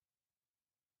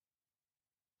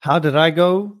How did I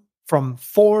go from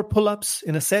 4 pull-ups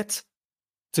in a set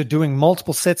to doing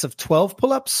multiple sets of 12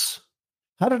 pull-ups?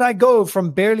 How did I go from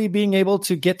barely being able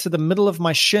to get to the middle of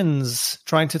my shins,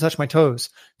 trying to touch my toes,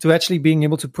 to actually being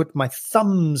able to put my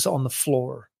thumbs on the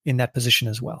floor in that position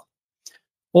as well?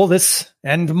 All this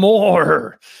and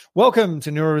more. Welcome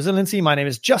to Neuroresiliency. My name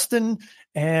is Justin,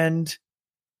 and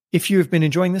if you have been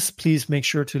enjoying this, please make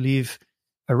sure to leave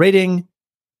a rating,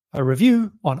 a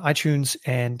review on iTunes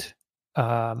and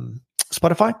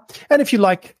Spotify. And if you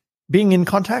like being in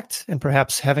contact and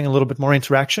perhaps having a little bit more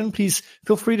interaction, please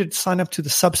feel free to sign up to the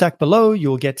Substack below.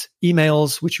 You'll get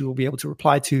emails, which you will be able to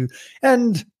reply to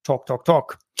and talk.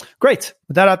 Great.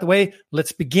 With that out the way,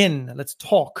 let's begin. Let's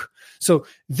talk. So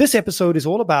this episode is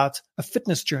all about a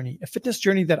fitness journey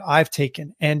that I've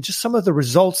taken and just some of the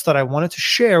results that I wanted to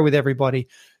share with everybody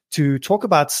to talk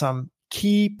about some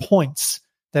key points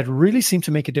that really seem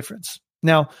to make a difference.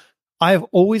 Now, I've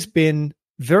always been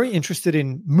very interested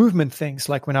in movement things.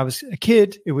 Like when I was a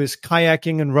kid, it was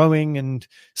kayaking and rowing and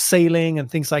sailing and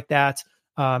things like that.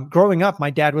 Growing up, my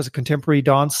dad was a contemporary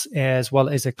dance as well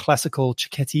as a classical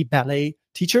Cecchetti ballet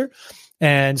teacher.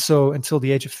 And so until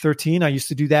the age of 13, I used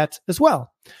to do that as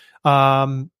well.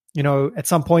 At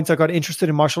some points I got interested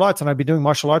in martial arts, and I've been doing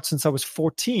martial arts since I was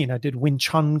 14. I did Wing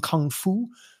Chun Kung Fu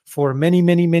for many,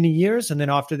 many, many years. And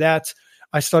then after that,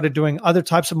 I started doing other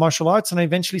types of martial arts, and I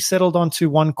eventually settled onto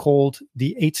one called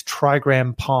the 8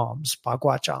 trigram palms, Ba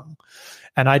Gua Zhang.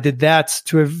 And I did that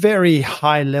to a very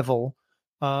high level.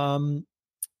 For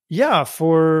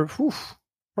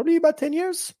probably about 10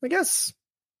 years, I guess.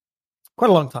 Quite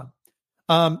a long time.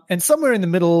 And somewhere in the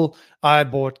middle, I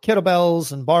bought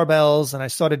kettlebells and barbells, and I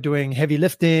started doing heavy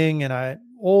lifting and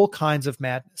all kinds of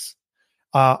madness.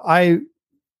 I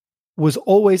was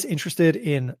always interested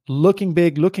in looking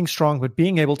big, looking strong, but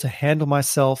being able to handle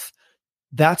myself.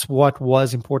 That's what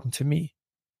was important to me.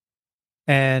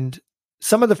 And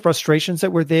some of the frustrations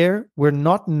that were there were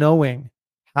not knowing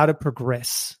how to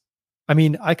progress. I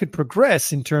mean, I could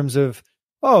progress in terms of,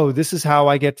 this is how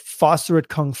I get faster at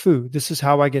Kung Fu. This is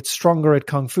how I get stronger at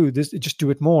Kung Fu. Just do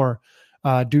it more.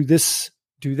 Do this,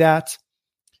 do that.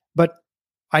 But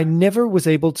I never was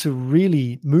able to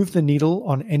really move the needle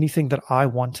on anything that I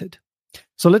wanted.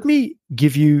 So let me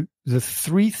give you the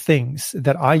 3 things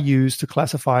that I use to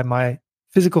classify my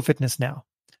physical fitness now: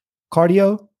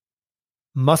 cardio,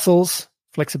 muscles,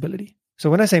 flexibility.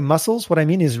 So when I say muscles, what I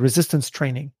mean is resistance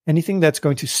training, anything that's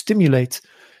going to stimulate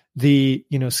the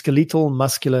skeletal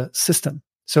muscular system.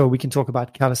 So we can talk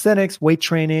about calisthenics, weight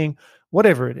training,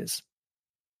 whatever it is.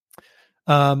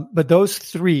 But those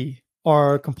 3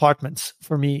 are compartments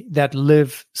for me that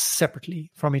live separately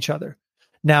from each other.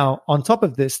 Now, on top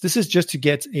of this is just to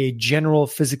get a general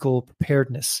physical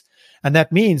preparedness. And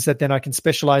that means that then I can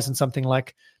specialize in something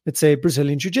like, let's say,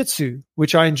 Brazilian Jiu-Jitsu,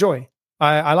 which I enjoy.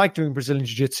 I like doing Brazilian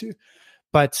Jiu-Jitsu.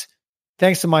 But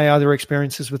thanks to my other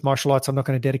experiences with martial arts, I'm not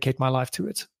going to dedicate my life to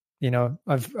it.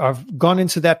 I've gone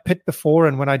into that pit before,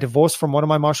 and when I divorced from one of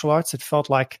my martial arts, it felt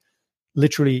like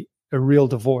literally a real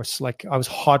divorce. Like I was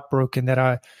heartbroken that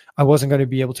I wasn't going to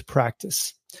be able to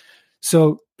practice.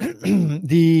 So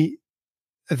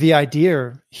the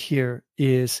idea here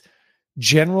is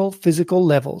general physical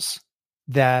levels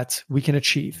that we can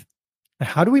achieve. And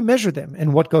how do we measure them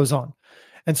and what goes on?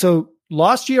 And so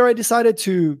last year I decided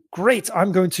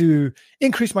I'm going to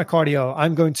increase my cardio.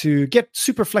 I'm going to get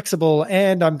super flexible,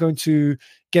 and I'm going to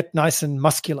get nice and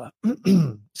muscular.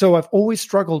 So I've always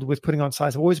struggled with putting on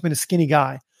size. I've always been a skinny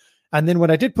guy. And then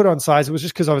when I did put on size, it was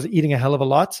just because I was eating a hell of a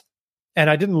lot, and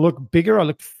I didn't look bigger. I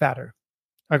looked fatter.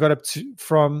 I got up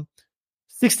from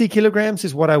 60 kilograms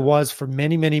is what I was for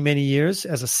many, many, many years.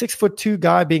 As a 6'2"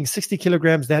 guy, being 60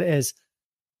 kilograms, that is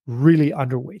really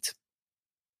underweight.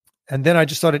 And then I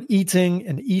just started eating,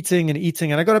 and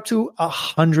I got up to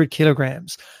 100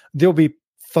 kilograms. There'll be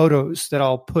photos that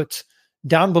I'll put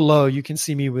down below. You can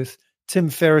see me with Tim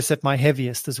Ferriss at my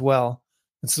heaviest as well.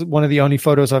 It's one of the only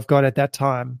photos I've got at that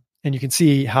time. And you can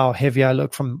see how heavy I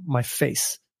look from my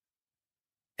face.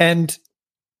 And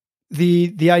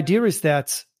the idea is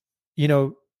that,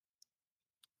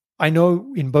 I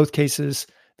know in both cases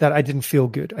that I didn't feel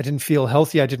good. I didn't feel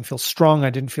healthy. I didn't feel strong.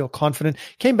 I didn't feel confident.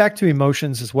 Came back to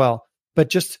emotions as well. But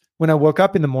just when I woke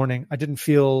up in the morning, I didn't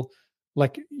feel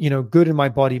like, good in my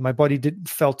body. My body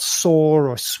felt sore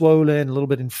or swollen, a little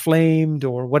bit inflamed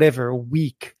or whatever, or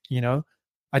weak,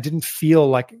 I didn't feel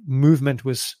like movement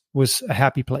was a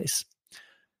happy place.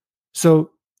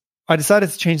 So I decided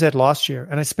to change that last year,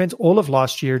 and I spent all of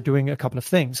last year doing a couple of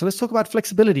things. So let's talk about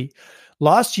flexibility.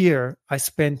 Last year, I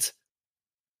spent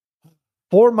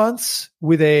 4 months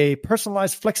with a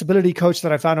personalized flexibility coach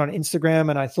that I found on Instagram,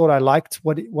 and I thought I liked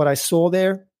what I saw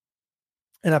there.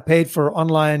 and I paid for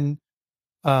online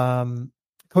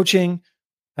coaching,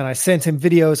 and I sent him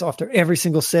videos after every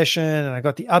single session, and I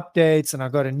got the updates, and I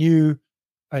got a new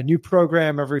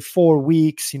program every 4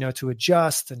 weeks, to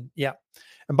adjust. And yeah.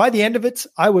 And by the end of it,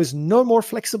 I was no more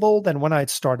flexible than when I had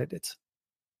started it.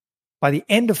 By the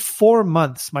end of 4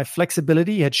 months, my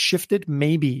flexibility had shifted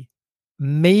maybe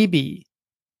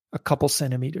a couple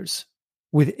centimeters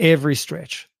with every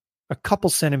stretch, a couple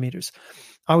centimeters.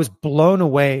 I was blown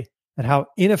away at how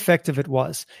ineffective it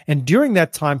was. And during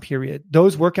that time period,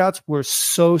 those workouts were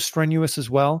so strenuous as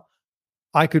well.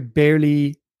 I could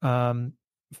barely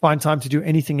find time to do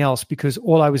anything else, because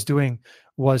all I was doing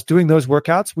was doing those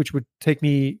workouts, which would take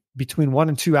me between 1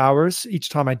 and 2 hours each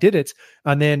time I did it,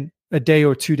 and then a day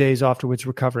or 2 days afterwards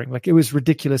recovering. Like, it was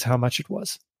ridiculous how much it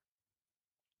was.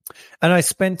 And I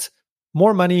spent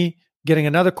more money getting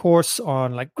another course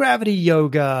on like gravity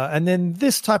yoga, and then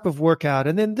this type of workout,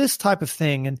 and then this type of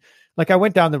thing. And like, I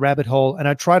went down the rabbit hole and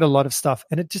I tried a lot of stuff,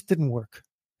 and it just didn't work.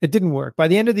 It didn't work. By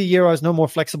the end of the year, I was no more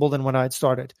flexible than when I had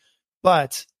started.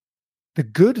 But the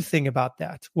good thing about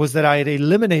that was that I had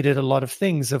eliminated a lot of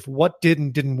things of what did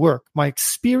and didn't work. My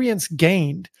experience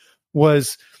gained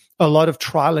was a lot of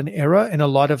trial and error, and a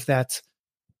lot of that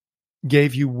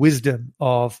gave you wisdom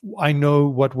of, I know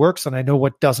what works and I know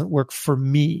what doesn't work for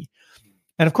me.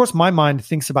 And of course, my mind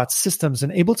thinks about systems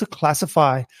and able to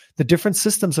classify the different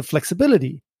systems of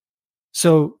flexibility.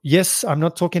 So yes, I'm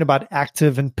not talking about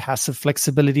active and passive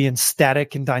flexibility and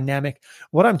static and dynamic.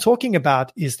 What I'm talking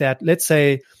about is that, let's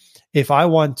say, if I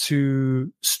want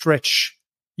to stretch,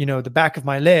 the back of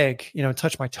my leg,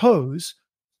 touch my toes,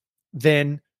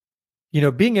 then,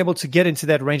 being able to get into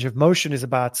that range of motion is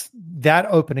about that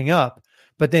opening up,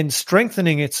 but then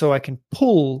strengthening it so I can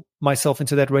pull myself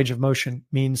into that range of motion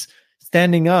means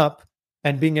standing up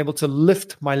and being able to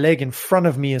lift my leg in front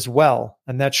of me as well.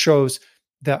 And that shows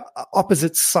the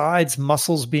opposite sides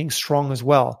muscles being strong as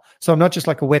well. So I'm not just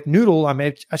like a wet noodle. I'm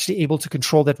actually able to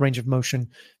control that range of motion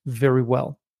very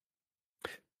well.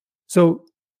 So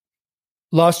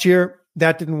last year,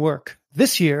 that didn't work.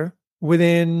 This year,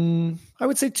 within, I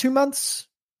would say 2 months,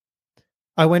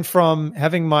 I went from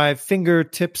having my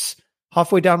fingertips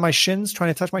halfway down my shins,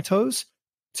 trying to touch my toes,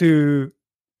 to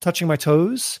touching my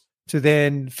toes, to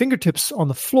then fingertips on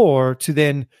the floor, to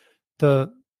then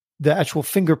the actual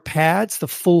finger pads, the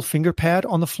full finger pad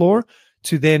on the floor,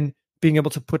 to then being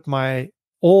able to put my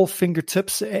all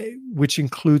fingertips, which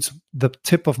includes the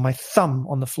tip of my thumb,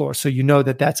 on the floor. So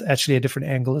that that's actually a different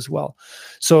angle as well.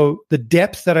 So the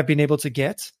depth that I've been able to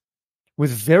get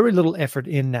with very little effort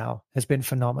in now has been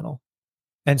phenomenal.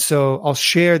 And so I'll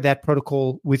share that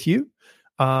protocol with you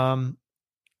in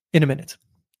a minute.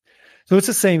 So it's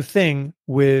the same thing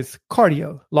with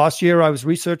cardio. Last year, I was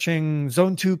researching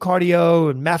zone 2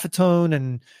 cardio and maffetone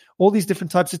and all these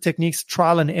different types of techniques,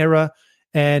 trial and error.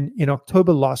 And in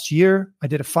October last year, I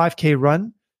did a 5K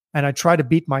run, and I tried to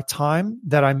beat my time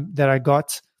that I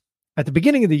got at the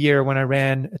beginning of the year when I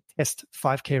ran a test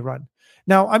 5K run.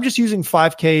 Now, I'm just using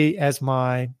 5K as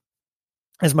my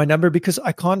number because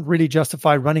I can't really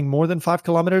justify running more than 5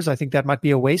 kilometers. I think that might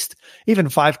be a waste. Even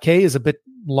 5K is a bit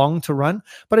long to run,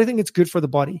 but I think it's good for the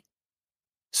body.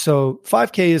 So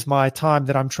 5K is my time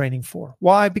that I'm training for.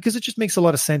 Why? Because it just makes a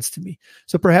lot of sense to me.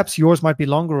 So perhaps yours might be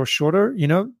longer or shorter,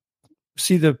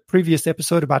 See the previous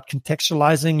episode about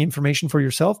contextualizing information for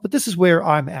yourself, but this is where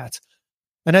I'm at.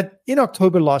 And in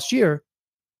October last year,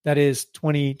 that is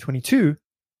 2022,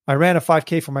 I ran a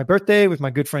 5K for my birthday with my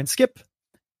good friend Skip.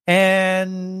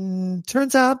 And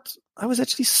turns out I was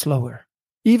actually slower,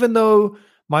 even though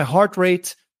my heart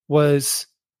rate was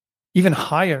even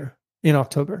higher in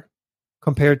October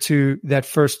compared to that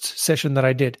first session that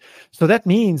I did. So that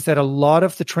means that a lot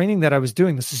of the training that I was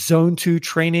doing, this zone 2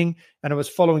 training, and I was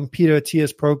following Peter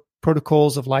Attia's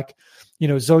protocols of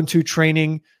zone 2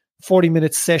 training,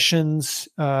 40-minute sessions,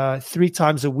 3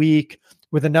 times a week,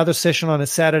 with another session on a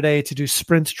Saturday to do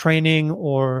sprint training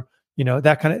or,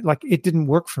 that kind of, it didn't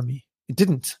work for me. It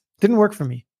didn't work for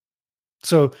me.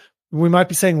 So we might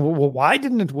be saying, well, why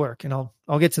didn't it work? And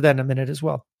I'll get to that in a minute as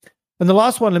well. And the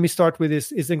last one, let me start with, is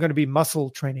then going to be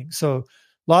muscle training. So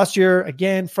last year,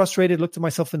 again, frustrated, looked at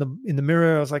myself in the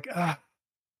mirror. I was like,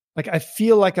 I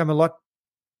feel like I'm a lot,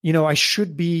 I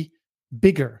should be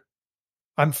bigger.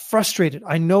 I'm frustrated.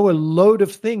 I know a load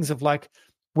of things of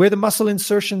where the muscle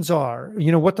insertions are,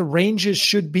 what the ranges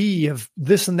should be of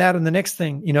this and that and the next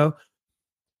thing,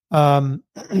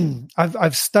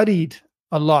 I've studied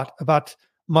a lot about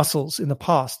muscles in the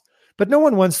past, but no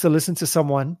one wants to listen to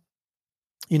someone.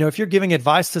 If you're giving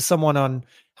advice to someone on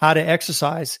how to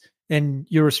exercise and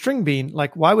you're a string bean,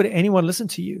 why would anyone listen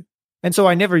to you? And so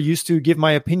I never used to give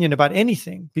my opinion about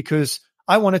anything because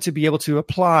I wanted to be able to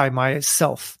apply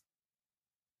myself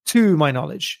to my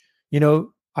knowledge.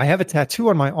 I have a tattoo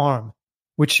on my arm,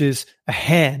 which is a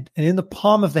hand, and in the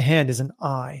palm of the hand is an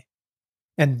eye.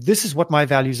 And this is what my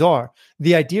values are.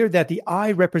 The idea that the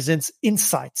eye represents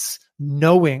insights,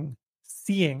 knowing,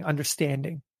 seeing,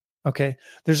 understanding. Okay.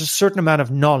 There's a certain amount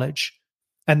of knowledge,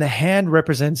 and the hand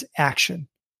represents action.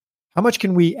 How much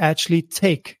can we actually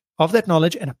take of that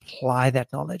knowledge and apply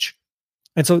that knowledge?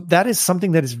 And so that is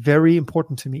something that is very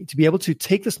important to me, to be able to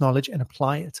take this knowledge and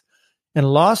apply it. And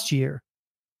last year,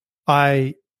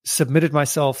 I submitted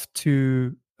myself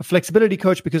to a flexibility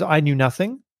coach because I knew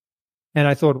nothing. And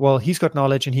I thought, well, he's got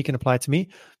knowledge and he can apply it to me.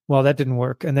 Well, that didn't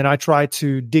work. And then I tried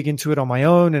to dig into it on my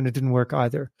own, and it didn't work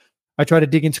either. I tried to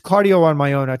dig into cardio on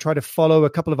my own. I tried to follow a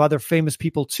couple of other famous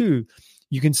people too.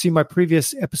 You can see my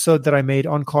previous episode that I made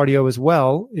on cardio as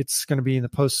well. It's going to be in the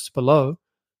posts below.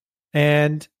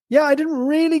 And yeah, I didn't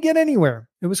really get anywhere.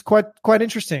 It was quite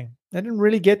interesting. I didn't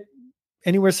really get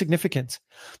anywhere significant.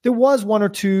 There was one or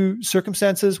two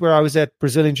circumstances where I was at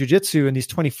Brazilian Jiu-Jitsu, and these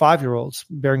 25-year-olds,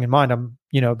 bearing in mind I'm,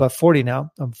 above 40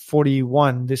 now. I'm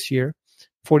 41 this year,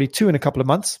 42 in a couple of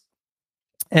months.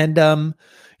 And,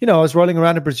 I was rolling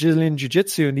around in Brazilian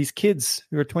Jiu-Jitsu, and these kids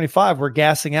who are 25 were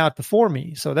gassing out before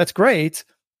me. So that's great.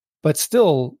 But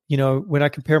still, when I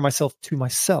compare myself to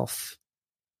myself,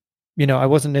 I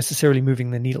wasn't necessarily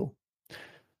moving the needle.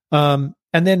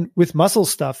 And then with muscle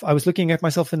stuff, I was looking at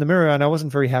myself in the mirror, and I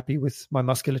wasn't very happy with my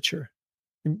musculature.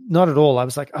 Not at all. I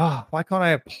was like, why can't I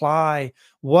apply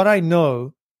what I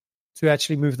know to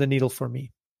actually move the needle for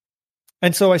me?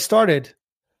 And so I started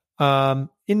in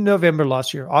November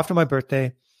last year, after my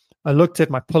birthday. I looked at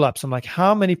my pull-ups. I'm like,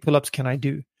 how many pull-ups can I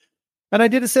do? And I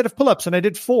did a set of pull-ups, and I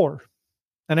did 4.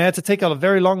 And I had to take a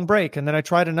very long break. And then I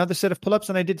tried another set of pull-ups,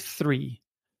 and I did 3.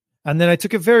 And then I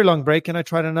took a very long break, and I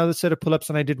tried another set of pull-ups,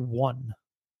 and I did 1.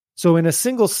 So in a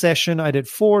single session, I did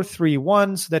 4, 3,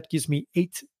 1. So that gives me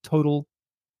 8 total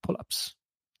pull-ups.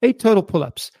 8 total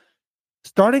pull-ups.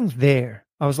 Starting there,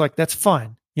 I was like, that's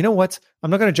fine. You know what? I'm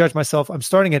not going to judge myself. I'm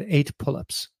starting at 8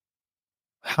 pull-ups.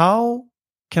 How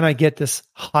can I get this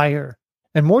higher?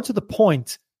 And more to the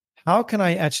point, how can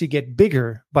I actually get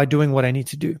bigger by doing what I need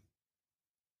to do?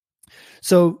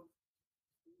 So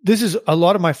this is a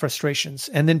lot of my frustrations.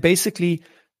 And then basically,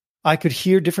 I could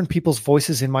hear different people's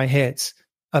voices in my heads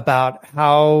about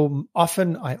how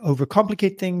often I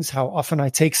overcomplicate things, how often I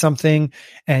take something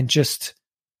and just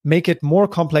make it more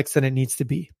complex than it needs to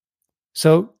be.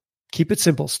 So keep it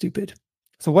simple, stupid.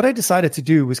 So what I decided to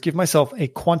do was give myself a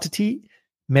quantity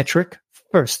metric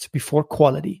first before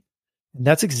quality. And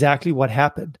that's exactly what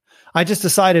happened. I just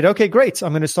decided, okay, great.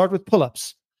 I'm going to start with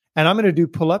pull-ups, and I'm going to do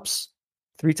pull-ups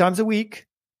 3 times a week.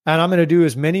 And I'm going to do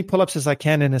as many pull-ups as I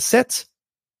can in a set.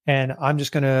 And I'm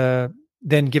just going to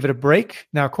then give it a break.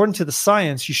 Now, according to the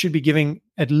science, you should be giving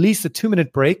at least a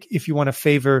 2-minute break if you want to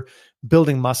favor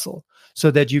building muscle, so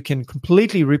that you can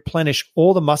completely replenish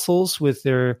all the muscles with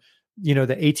their, the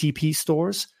ATP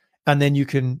stores. And then you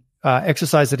can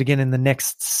exercise it again in the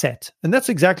next set. And that's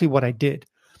exactly what I did.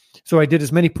 So I did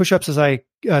as many push-ups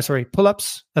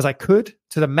pull-ups as I could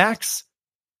to the max.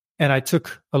 And I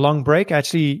took a long break. I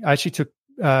actually took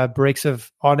breaks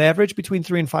of, on average, between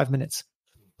 3 and 5 minutes.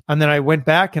 And then I went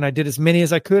back and I did as many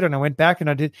as I could. And I went back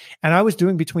and I was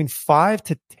doing between 5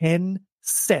 to 10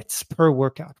 sets per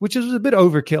workout, which is a bit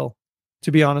overkill,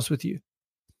 to be honest with you.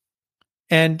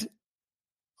 And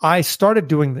I started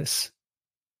doing this.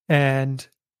 And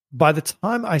by the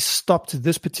time I stopped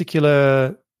this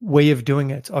particular way of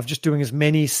doing it, of just doing as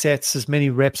many sets, as many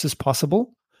reps as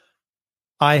possible,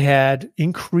 I had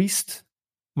increased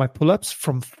my pull-ups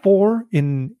from 4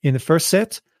 in the first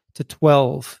set to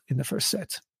 12 in the first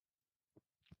set.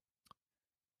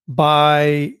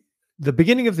 By the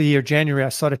beginning of the year, January, I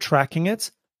started tracking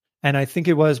it. And I think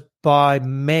it was by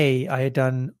May, I had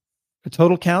done a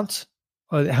total count.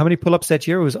 How many pull-ups that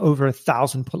year? It was over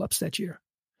 1,000 pull-ups that year.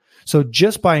 So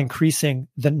just by increasing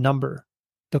the number,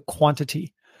 the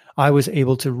quantity, I was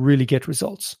able to really get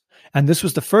results. And this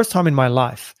was the first time in my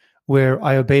life where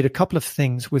I obeyed a couple of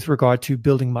things with regard to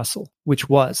building muscle, which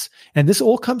was, and this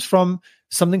all comes from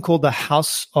something called the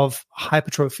House of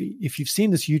Hypertrophy. If you've seen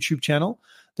this YouTube channel,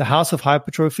 the House of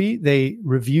Hypertrophy, they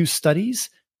review studies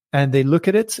and they look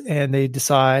at it and they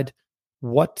decide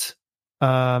what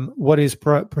is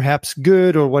perhaps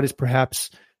good, or what is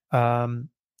perhaps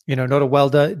not a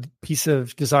well-done piece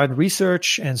of designed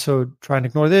research. And so try and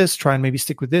ignore this, try and maybe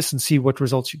stick with this and see what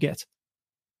results you get.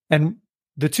 And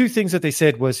the 2 things that they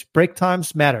said was break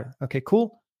times matter. Okay,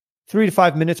 cool. 3 to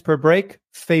 5 minutes per break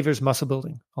favors muscle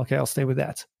building. Okay, I'll stay with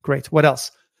that. Great. What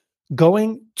else?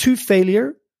 Going to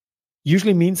failure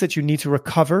usually means that you need to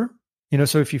recover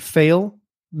So if you fail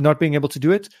not being able to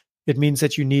do it, it means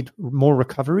that you need more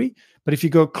recovery. But if you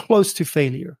go close to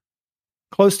failure,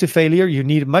 you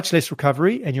need much less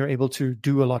recovery and you're able to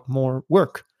do a lot more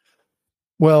work.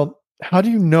 Well, how do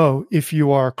you know if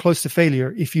you are close to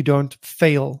failure if you don't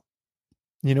fail?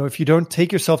 If you don't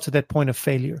take yourself to that point of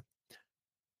failure.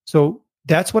 So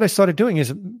that's what I started doing,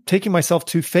 is taking myself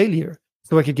to failure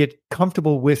so I could get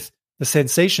comfortable with the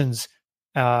sensations.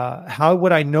 How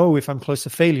would I know if I'm close to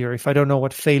failure if I don't know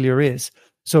what failure is?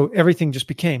 So everything just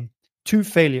became to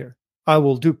failure. I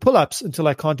will do pull-ups until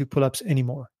I can't do pull-ups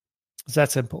anymore. It's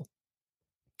that simple.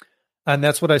 And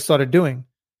that's what I started doing.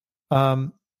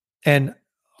 And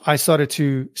I started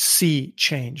to see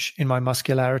change in my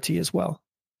muscularity as well.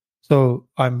 So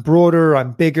I'm broader,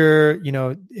 I'm bigger,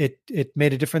 it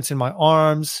made a difference in my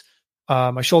arms,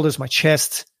 my shoulders, my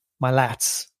chest, my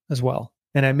lats as well.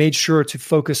 And I made sure to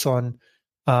focus on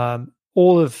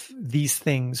all of these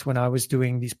things when I was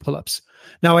doing these pull-ups.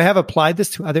 Now, I have applied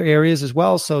this to other areas as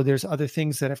well. So there's other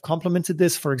things that have complemented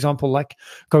this. For example, like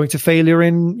going to failure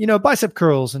in, bicep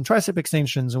curls and tricep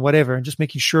extensions and whatever, and just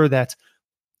making sure that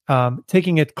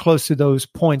taking it close to those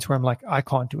points where I'm like, I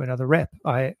can't do another rep.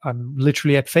 I'm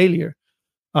literally at failure.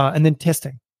 And then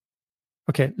testing.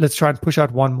 Okay, let's try and push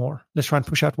out one more.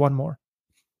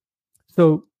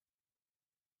 So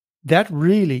that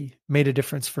really made a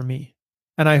difference for me.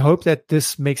 And I hope that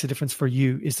this makes a difference for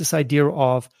you, is this idea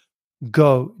of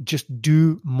just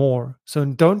do more. So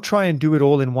don't try and do it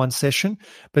all in one session,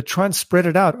 but try and spread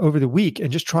it out over the week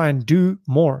and just try and do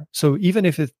more. So even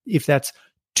if that's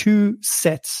 2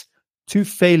 sets to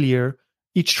failure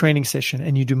each training session,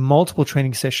 and you do multiple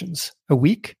training sessions a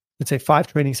week, let's say 5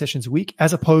 training sessions a week,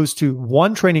 as opposed to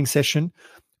one training session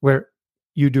where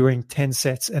you're doing 10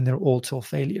 sets and they're all till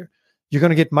failure. You're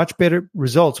going to get much better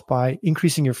results by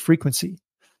increasing your frequency.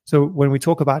 So when we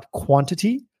talk about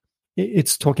quantity,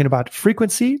 it's talking about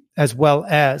frequency as well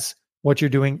as what you're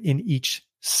doing in each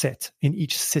set, in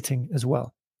each sitting as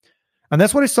well. And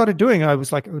that's what I started doing. I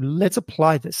was like, let's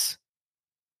apply this.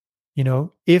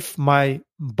 If my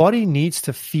body needs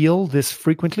to feel this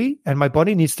frequently and my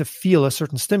body needs to feel a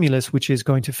certain stimulus, which is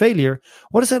going to failure,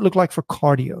 what does that look like for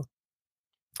cardio?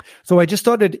 So I just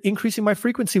started increasing my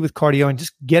frequency with cardio and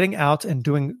just getting out and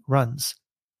doing runs.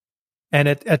 And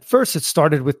at first it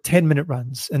started with 10-minute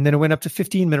runs, and then it went up to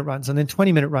 15-minute runs, and then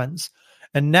 20-minute runs.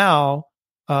 And now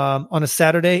on a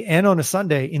Saturday and on a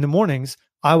Sunday in the mornings,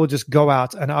 I will just go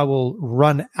out and I will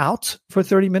run out for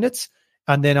 30 minutes.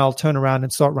 And then I'll turn around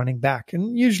and start running back.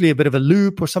 And usually a bit of a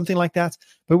loop or something like that.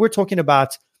 But we're talking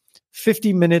about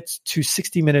 50-minute to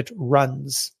 60-minute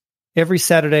runs every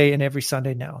Saturday and every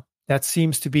Sunday now. That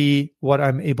seems to be what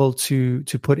I'm able to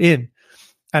put in.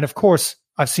 And of course,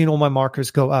 I've seen all my markers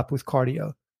go up with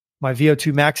cardio. My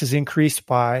VO2 max has increased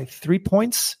by 3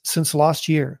 points since last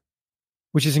year,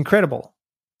 which is incredible.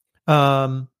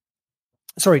 2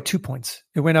 points.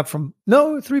 It went up 3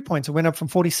 points. It went up from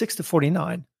 46 to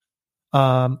 49.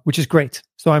 Which is great.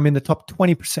 So I'm in the top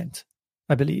 20%,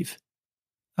 I believe,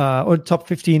 or top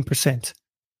 15%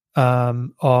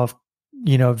 of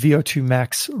VO2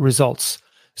 max results.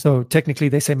 So technically,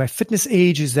 they say my fitness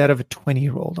age is that of a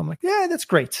 20-year-old. I'm like, yeah, that's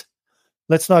great.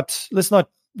 Let's not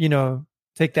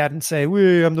take that and say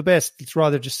I'm the best. Let's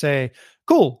rather just say,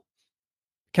 cool.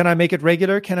 Can I make it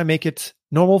regular? Can I make it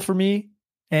normal for me?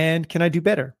 And can I do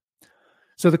better?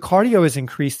 So the cardio has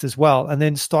increased as well. And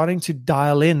then starting to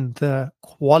dial in the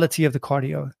quality of the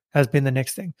cardio has been the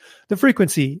next thing. The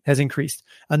frequency has increased.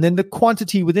 And then the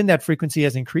quantity within that frequency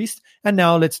has increased. And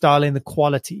now let's dial in the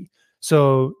quality.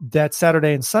 So that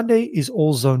Saturday and Sunday is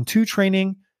all zone 2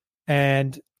 training.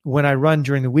 And when I run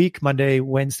during the week, Monday,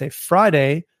 Wednesday,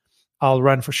 Friday, I'll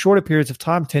run for shorter periods of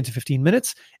time, 10 to 15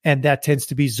 minutes. And that tends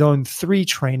to be zone 3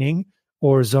 training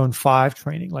or zone 5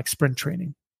 training, like sprint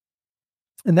training.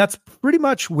 And that's pretty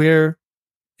much where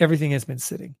everything has been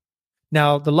sitting.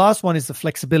 Now, the last one is the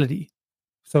flexibility.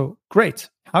 So great.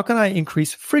 How can I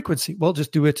increase frequency? Well,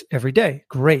 just do it every day.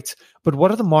 Great. But what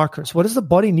are the markers? What does the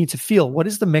body need to feel? What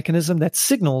is the mechanism that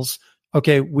signals,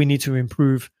 okay, we need to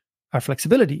improve our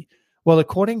flexibility? Well,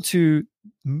 according to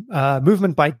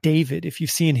Movement by David, if you've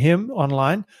seen him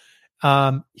online,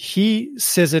 he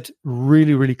says it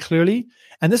really, really clearly.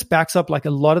 And this backs up like a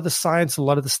lot of the science, a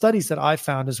lot of the studies that I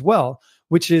found as well,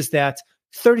 which is that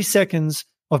 30 seconds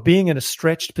of being in a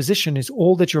stretched position is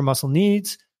all that your muscle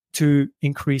needs to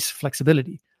increase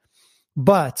flexibility.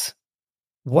 But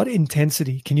what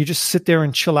intensity? Can you just sit there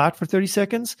and chill out for 30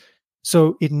 seconds?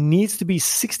 So it needs to be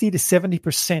 60 to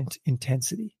 70%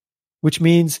 intensity, which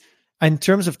means in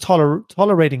terms of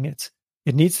tolerating it,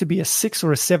 it needs to be a 6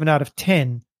 or a 7 out of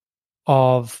 10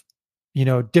 of,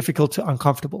 difficult to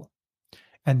uncomfortable.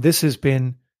 And this has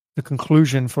been the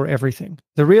conclusion for everything.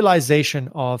 The realization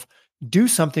of do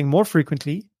something more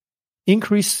frequently,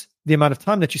 increase the amount of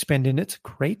time that you spend in it.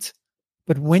 Great.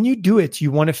 But when you do it,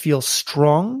 you want to feel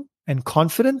strong and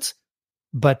confident,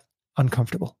 but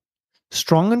uncomfortable.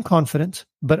 Strong and confident,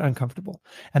 but uncomfortable.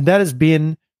 And that has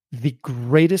been the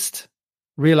greatest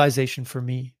realization for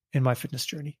me in my fitness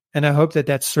journey. And I hope that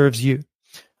that serves you.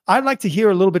 I'd like to hear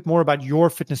a little bit more about your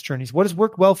fitness journeys. What has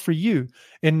worked well for you?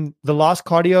 In the last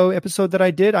cardio episode that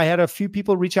I did, I had a few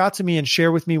people reach out to me and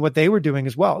share with me what they were doing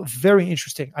as well. Very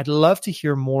interesting. I'd love to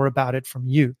hear more about it from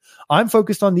you. I'm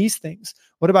focused on these things.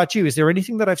 What about you? Is there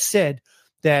anything that I've said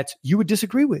that you would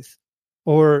disagree with?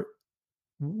 Or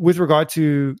with regard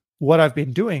to what I've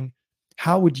been doing,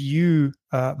 how would you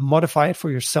modify it for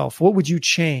yourself? What would you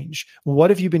change? What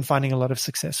have you been finding a lot of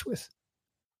success with?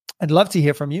 I'd love to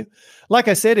hear from you. Like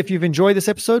I said, if you've enjoyed this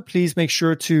episode, please make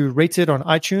sure to rate it on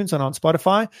iTunes and on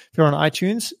Spotify. If you're on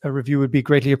iTunes, a review would be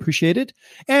greatly appreciated.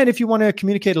 And if you want to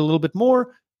communicate a little bit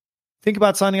more, think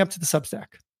about signing up to the Substack.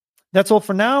 That's all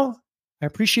for now. I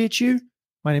appreciate you.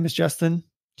 My name is Justin.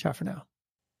 Ciao for now.